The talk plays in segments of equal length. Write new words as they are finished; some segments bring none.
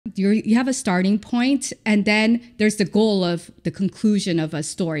you have a starting point, and then there's the goal of the conclusion of a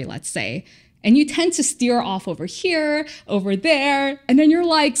story, let's say. And you tend to steer off over here, over there. And then you're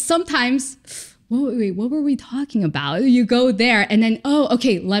like, sometimes, wait, what were we talking about? You go there and then, oh,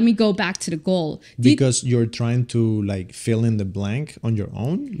 okay, let me go back to the goal. Because you're trying to like fill in the blank on your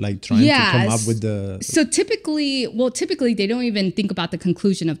own, like trying to come up with the... So typically they don't even think about the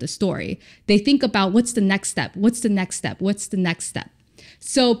conclusion of the story. They think about what's the next step? What's the next step? What's the next step?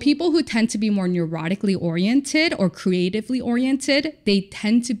 So people who tend to be more neurotically oriented or creatively oriented, they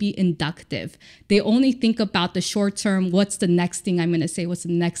tend to be inductive. They only think about the short term, what's the next thing I'm going to say? What's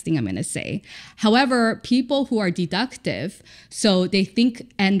the next thing I'm going to say? However, people who are deductive, so they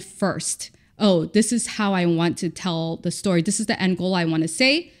think end first. Oh, this is how I want to tell the story. This is the end goal I want to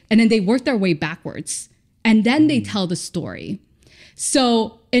say. And then they work their way backwards. And then they tell the story.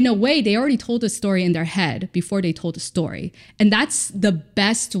 So in a way, they already told the story in their head before they told the story. And that's the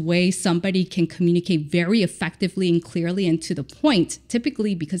best way somebody can communicate very effectively and clearly and to the point,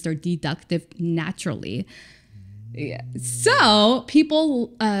 typically because they're deductive naturally. Yeah. So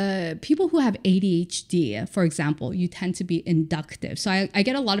people who have ADHD, for example, you tend to be inductive. So I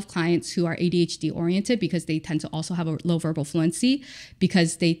get a lot of clients who are ADHD oriented because they tend to also have a low verbal fluency,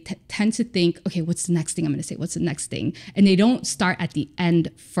 because they tend to think, okay, what's the next thing I'm going to say? What's the next thing? And they don't start at the end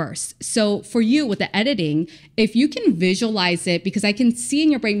first. So for you with the editing, if you can visualize it, because I can see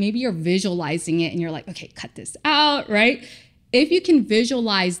in your brain, maybe you're visualizing it and you're like, okay, cut this out, right? If you can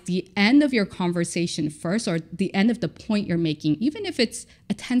visualize the end of your conversation first, or the end of the point you're making, even if it's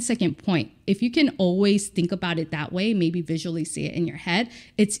a 10-second point, if you can always think about it that way, maybe visually see it in your head,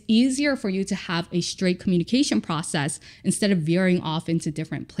 it's easier for you to have a straight communication process instead of veering off into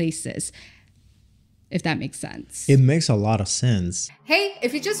different places. If that makes sense. It makes a lot of sense. Hey,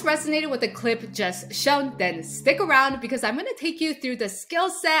 if you just resonated with the clip just shown, then stick around because I'm going to take you through the skill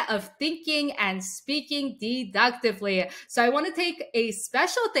set of thinking and speaking deductively. So I want to take a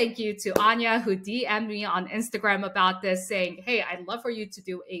special thank you to Anya, who DM'd me on Instagram about this, saying, hey, I'd love for you to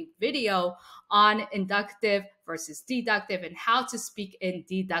do a video on inductive versus deductive and how to speak in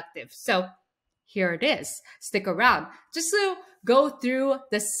deductive. So here it is. Stick around. Just to go through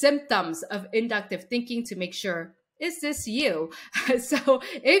the symptoms of inductive thinking to make sure, is this you? So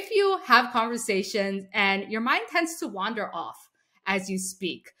if you have conversations and your mind tends to wander off as you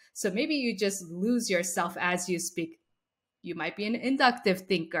speak, so maybe you just lose yourself as you speak, you might be an inductive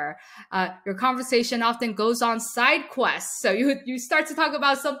thinker. Your conversation often goes on side quests. So you start to talk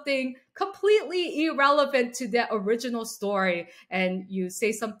about something completely irrelevant to the original story, and you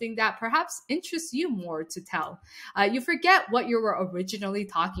say something that perhaps interests you more to tell. You forget what you were originally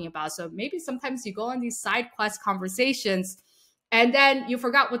talking about. So maybe sometimes you go on these side quest conversations, and then you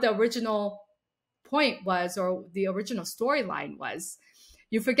forgot what the original point was or the original storyline was.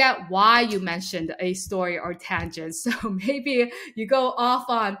 You forget why you mentioned a story or tangent. So maybe you go off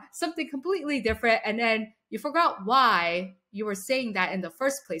on something completely different, and then you forgot why you were saying that in the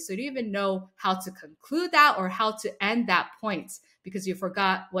first place. So you don't even know how to conclude that or how to end that point because you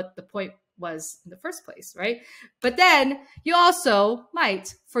forgot what the point was in the first place, right? But then you also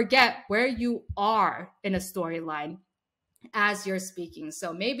might forget where you are in a storyline as you're speaking.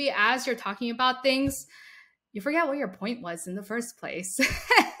 So maybe as you're talking about things, you forget what your point was in the first place.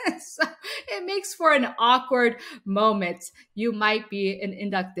 So it makes for an awkward moment. You might be an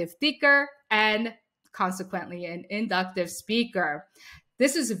inductive thinker and consequently an inductive speaker.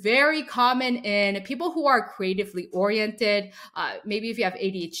 This is very common in people who are creatively oriented. Maybe if you have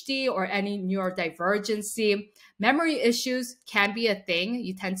ADHD or any neurodivergency, memory issues can be a thing.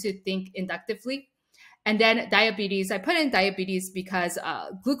 You tend to think inductively. And then diabetes, I put in diabetes because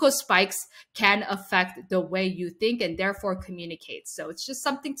glucose spikes can affect the way you think and therefore communicate. So it's just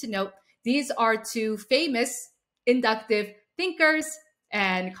something to note. These are two famous inductive thinkers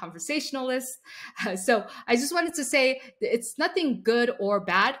and conversationalists. So I just wanted to say it's nothing good or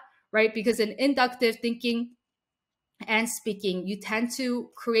bad, right? Because in inductive thinking and speaking, you tend to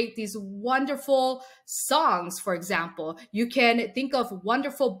create these wonderful songs, for example. You can think of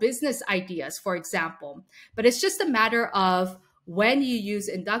wonderful business ideas, for example. But it's just a matter of when you use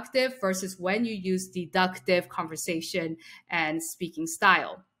inductive versus when you use deductive conversation and speaking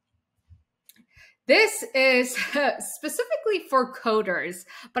style. This is specifically for coders,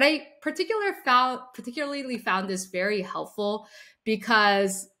 but I particularly found this very helpful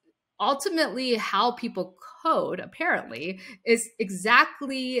because ultimately how people code apparently is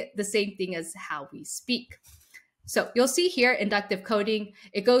exactly the same thing as how we speak. So you'll see here inductive coding,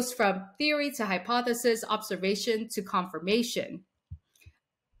 it goes from theory to hypothesis, observation to confirmation.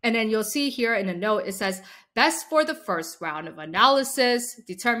 And then you'll see here in a note, it says, best for the first round of analysis,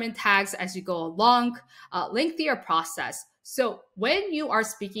 determine tags as you go along, lengthier process. So when you are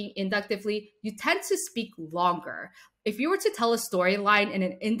speaking inductively, you tend to speak longer. If you were to tell a storyline in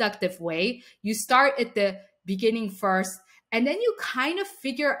an inductive way, you start at the beginning first, and then you kind of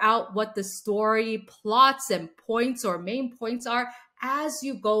figure out what the story plots and points or main points are as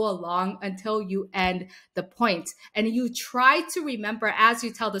you go along until you end the point. And you try to remember as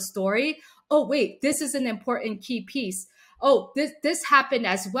you tell the story, oh, wait, this is an important key piece. Oh, this happened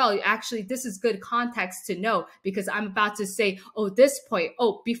as well. Actually, this is good context to know because I'm about to say, oh, this point.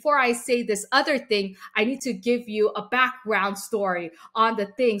 Oh, before I say this other thing, I need to give you a background story on the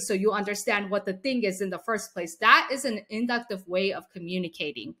thing so you understand what the thing is in the first place. That is an inductive way of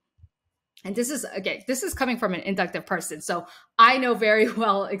communicating. And this is, again, this is coming from an inductive person. So I know very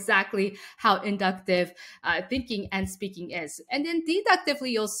well exactly how inductive thinking and speaking is. And then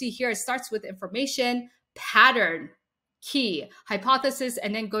deductively, you'll see here, it starts with information, pattern, key, hypothesis,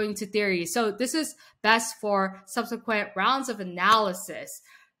 and then going to theory. So this is best for subsequent rounds of analysis,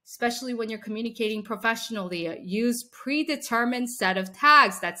 especially when you're communicating professionally. Use predetermined set of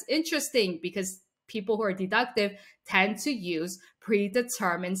tags. That's interesting because people who are deductive tend to use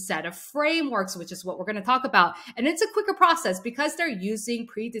predetermined set of frameworks, which is what we're going to talk about. And it's a quicker process because they're using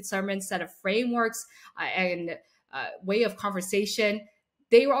predetermined set of frameworks and way of conversation.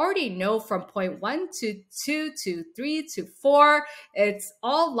 They already know from point 1 to 2 to 3 to 4. It's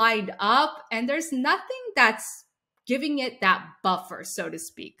all lined up and there's nothing that's giving it that buffer, so to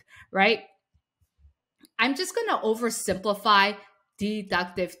speak, right? I'm just going to oversimplify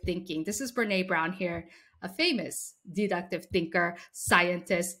deductive thinking. This is Brene Brown here, a famous deductive thinker,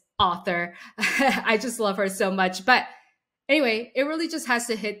 scientist, author. I just love her so much. But anyway, it really just has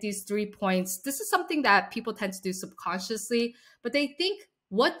to hit these 3 points. This is something that people tend to do subconsciously, but they think,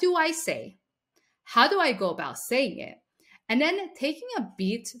 what do I say? How do I go about saying it? And then taking a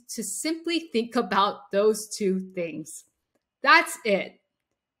beat to simply think about those 2 things. That's it.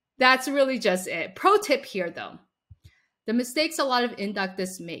 That's really just it. Pro tip here, though. The mistakes a lot of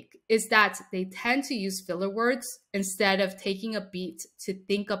inductives make is that they tend to use filler words instead of taking a beat to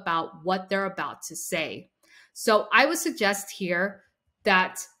think about what they're about to say. So I would suggest here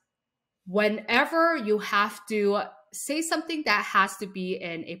that whenever you have to say something that has to be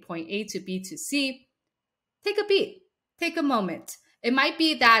in a point A to B to C, take a beat, take a moment. It might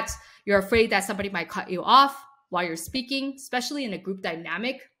be that you're afraid that somebody might cut you off while you're speaking, especially in a group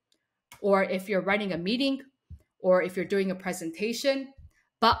dynamic, or if you're running a meeting, or if you're doing a presentation.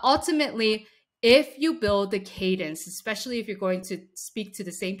 But ultimately, if you build the cadence, especially if you're going to speak to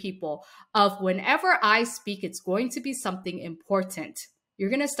the same people, of whenever I speak, it's going to be something important, you're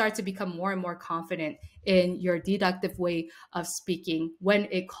going to start to become more and more confident in your deductive way of speaking when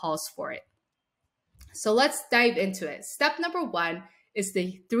it calls for it. So let's dive into it. Step number 1 is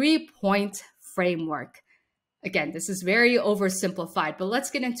the 3-point framework. Again, this is very oversimplified, but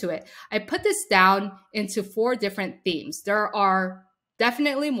let's get into it. I put this down into 4 different themes. There are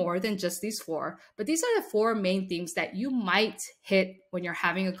definitely more than just these 4, but these are the 4 main themes that you might hit when you're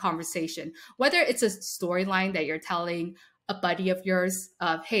having a conversation, whether it's a storyline that you're telling a buddy of yours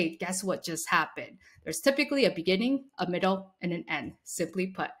of, hey, guess what just happened? There's typically a beginning, a middle, and an end, simply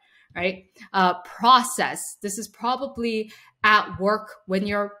put, right? Process. This is probably at work when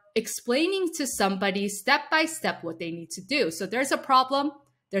you're explaining to somebody step by step what they need to do. So there's a problem,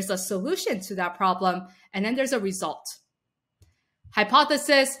 there's a solution to that problem, and then there's a result.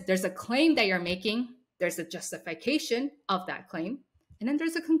 Hypothesis, there's a claim that you're making, there's a justification of that claim, and then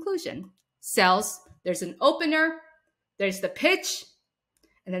there's a conclusion. Sales, there's an opener, there's the pitch,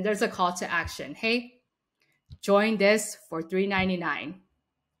 and then there's a call to action. Hey, join this for $3.99,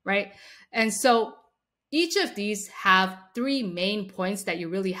 right? And so each of these have 3 main points that you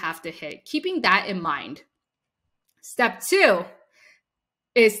really have to hit. Keeping that in mind. Step 2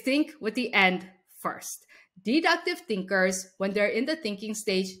 is think with the end first. Deductive thinkers, when they're in the thinking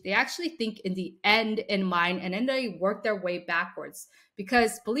stage, they actually think in the end in mind, and then they work their way backwards.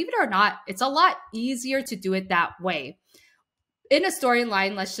 Because believe it or not, it's a lot easier to do it that way. In a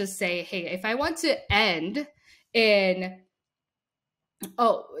storyline, let's just say, hey, if I want to end in,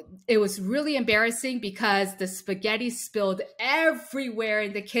 oh, it was really embarrassing because the spaghetti spilled everywhere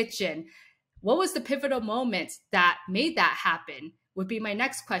in the kitchen. What was the pivotal moment that made that happen? Would be my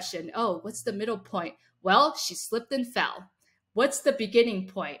next question. Oh, what's the middle point? Well, she slipped and fell. What's the beginning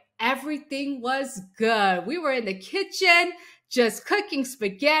point? Everything was good. We were in the kitchen just cooking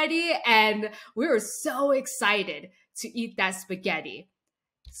spaghetti and we were so excited to eat that spaghetti.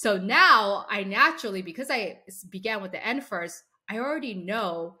 So now I naturally, because I began with the end first, I already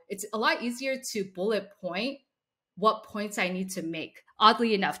know it's a lot easier to bullet point what points I need to make.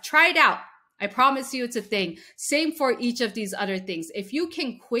 Oddly enough, try it out. I promise you it's a thing. Same for each of these other things. If you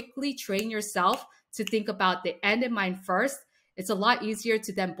can quickly train yourself to think about the end in mind first, it's a lot easier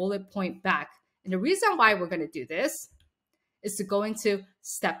to then bullet point back. And the reason why we're going to do this is to go into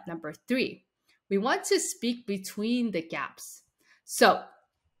step number 3. We want to speak between the gaps. So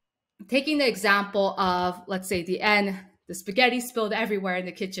taking the example of, let's say, the end, the spaghetti spilled everywhere in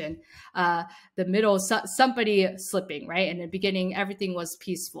the kitchen, the middle, somebody slipping, right? In the beginning, everything was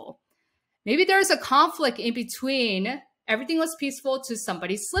peaceful. Maybe there's a conflict in between everything was peaceful to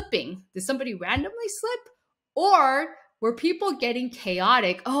somebody slipping. Did somebody randomly slip? Or were people getting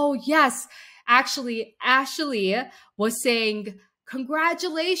chaotic? Oh, yes. Actually, Ashley was saying,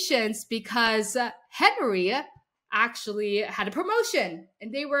 congratulations, because Henry actually had a promotion,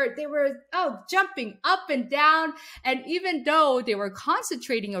 and they were jumping up and down. And even though they were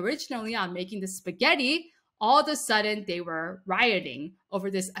concentrating originally on making the spaghetti, all of a sudden they were rioting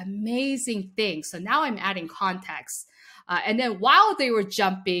over this amazing thing. So now I'm adding context. And then while they were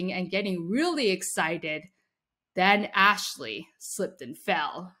jumping and getting really excited, then Ashley slipped and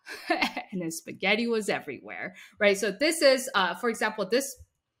fell, and then spaghetti was everywhere, right? So this is, for example, this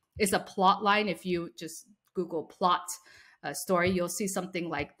is a plot line. If you just Google plot story, you'll see something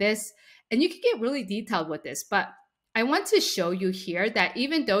like this. And you can get really detailed with this, but I want to show you here that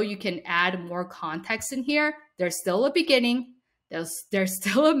even though you can add more context in here, there's still a beginning, there's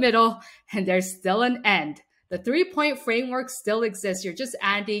still a middle, and there's still an end. The 3-point framework still exists. You're just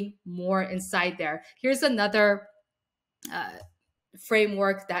adding more inside there. Here's another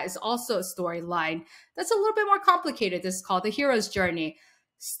framework that is also a storyline that's a little bit more complicated. This is called the hero's journey.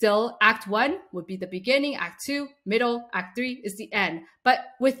 Still, Act 1 would be the beginning, Act 2, middle, Act 3 is the end. But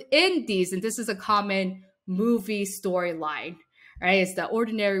within these, and this is a common movie storyline, right? It's the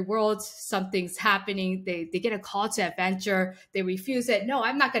ordinary world, something's happening, they get a call to adventure, they refuse it. No,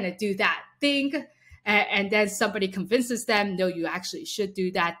 I'm not going to do that thing. And then somebody convinces them, no, you actually should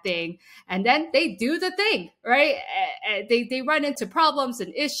do that thing. And then they do the thing, right? They run into problems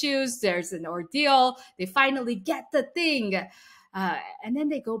and issues. There's an ordeal. They finally get the thing. And then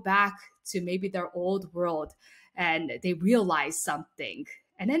they go back to maybe their old world and they realize something.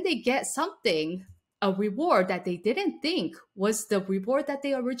 And then they get something, a reward that they didn't think was the reward that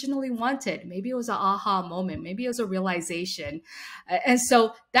they originally wanted. Maybe it was an aha moment. Maybe it was a realization. And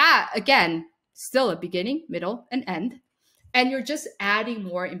so that, again, still a beginning, middle, and end. And you're just adding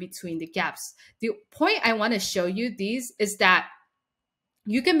more in between the gaps. The point I want to show you these is that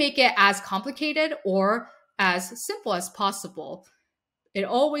you can make it as complicated or as simple as possible. It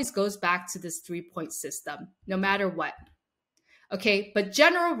always goes back to this 3-point system, no matter what. Okay, but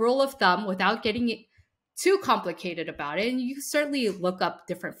general rule of thumb, without getting too complicated about it, and you can certainly look up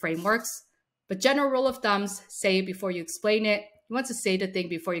different frameworks, but general rule of thumbs, say it before you explain it. You want to say the thing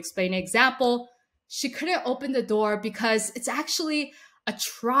before you explain it. Example, she couldn't open the door because it's actually a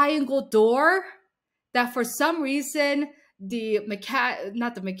triangle door that for some reason the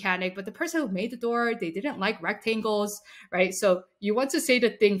person who made the door, they didn't like rectangles, right? So you want to say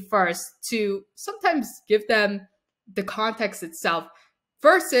the thing first to sometimes give them the context itself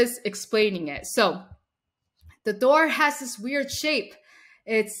versus explaining it. So the door has this weird shape.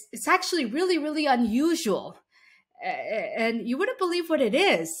 It's actually really, really unusual. And you wouldn't believe what it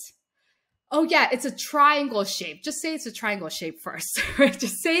is. Oh yeah, it's a triangle shape. Just say it's a triangle shape first, right?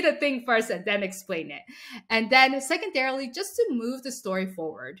 Just say the thing first and then explain it. And then secondarily, just to move the story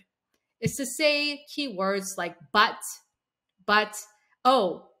forward, is to say keywords like but,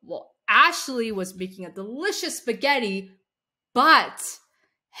 oh, well, Ashley was making a delicious spaghetti, but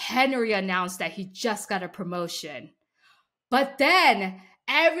Henry announced that he just got a promotion. But then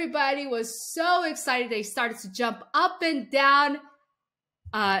everybody was so excited, they started to jump up and down.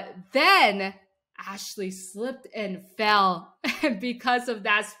 Then Ashley slipped and fell, and because of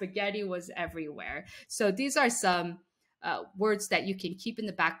that, spaghetti was everywhere. So these are some words that you can keep in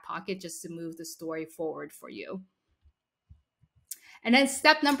the back pocket just to move the story forward for you. And then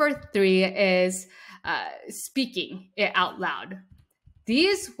step number 3 is speaking it out loud.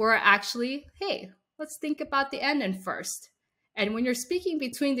 These were actually, hey, let's think about the ending first. And when you're speaking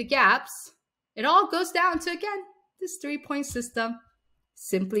between the gaps, it all goes down to, again, this 3-point system.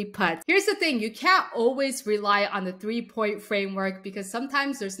 Simply put, here's the thing, you can't always rely on the 3-point framework because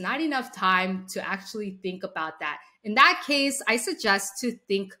sometimes there's not enough time to actually think about that. In that case, I suggest to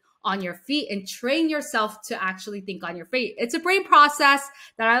think on your feet and train yourself to actually think on your feet. It's a brain process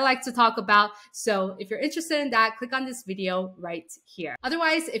that I like to talk about. So if you're interested in that, click on this video right here.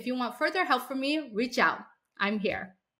 Otherwise, if you want further help from me, reach out. I'm here.